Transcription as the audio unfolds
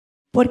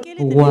¿Por qué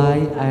le Why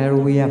tenemos are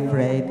we miedo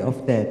afraid a la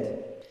of death?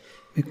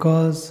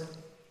 Because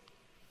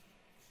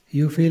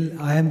you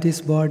feel, I am this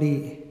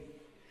body,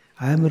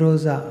 I am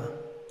Rosa,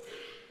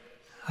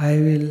 I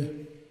will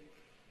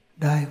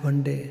die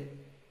one day.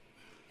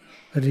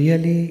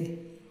 Really,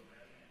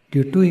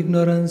 due to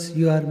ignorance,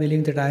 you are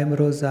believing that I am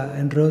Rosa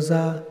and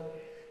Rosa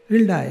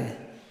will die.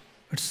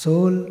 But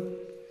soul,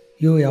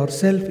 you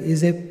yourself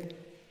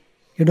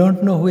you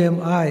don't know who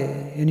am I,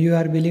 and you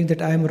are believing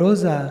that I am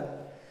Rosa.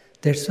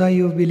 That's why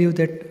you believe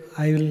that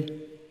I will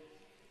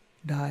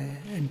die.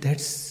 And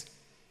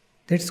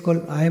that's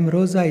called, I am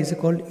Rosa is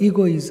called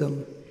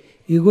egoism.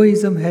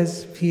 Egoism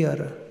has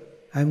fear,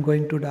 I am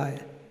going to die.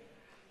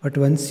 But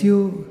once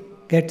you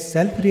get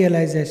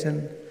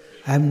self-realization,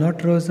 I am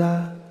not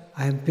Rosa,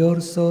 I am pure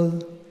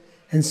soul,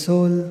 and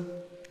soul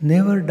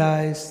never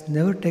dies,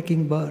 never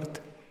taking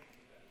birth,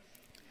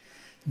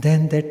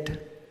 then that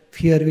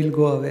fear will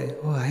go away.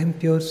 Oh, I am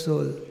pure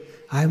soul,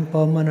 I am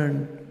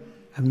permanent,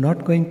 I am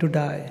not going to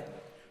die.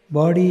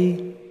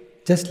 Body,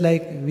 just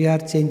like we are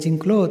changing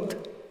cloth,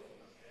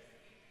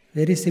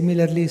 very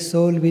similarly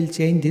soul will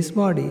change this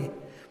body,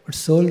 but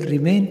soul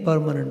remain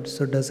permanent,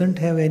 so doesn't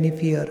have any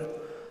fear,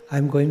 I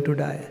am going to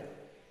die.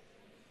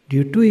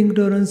 Due to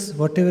ignorance,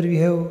 whatever we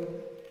have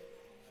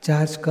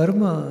charged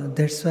karma,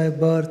 that's why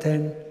birth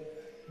and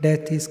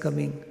death is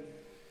coming.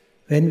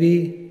 When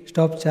we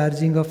stop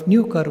charging of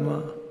new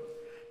karma,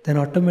 then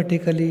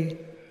automatically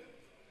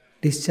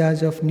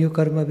discharge of new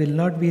karma will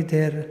not be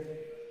there,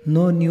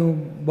 no new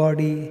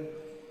body,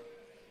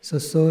 so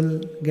soul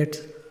gets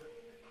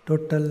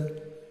total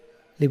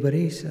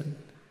liberation,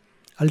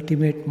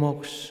 ultimate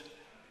moksha.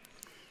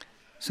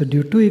 So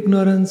due to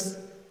ignorance,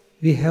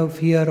 we have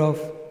fear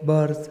of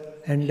birth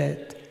and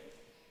death.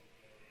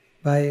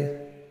 By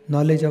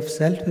knowledge of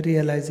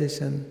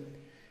self-realization,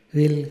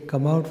 we'll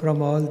come out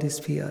from all these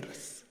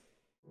fears.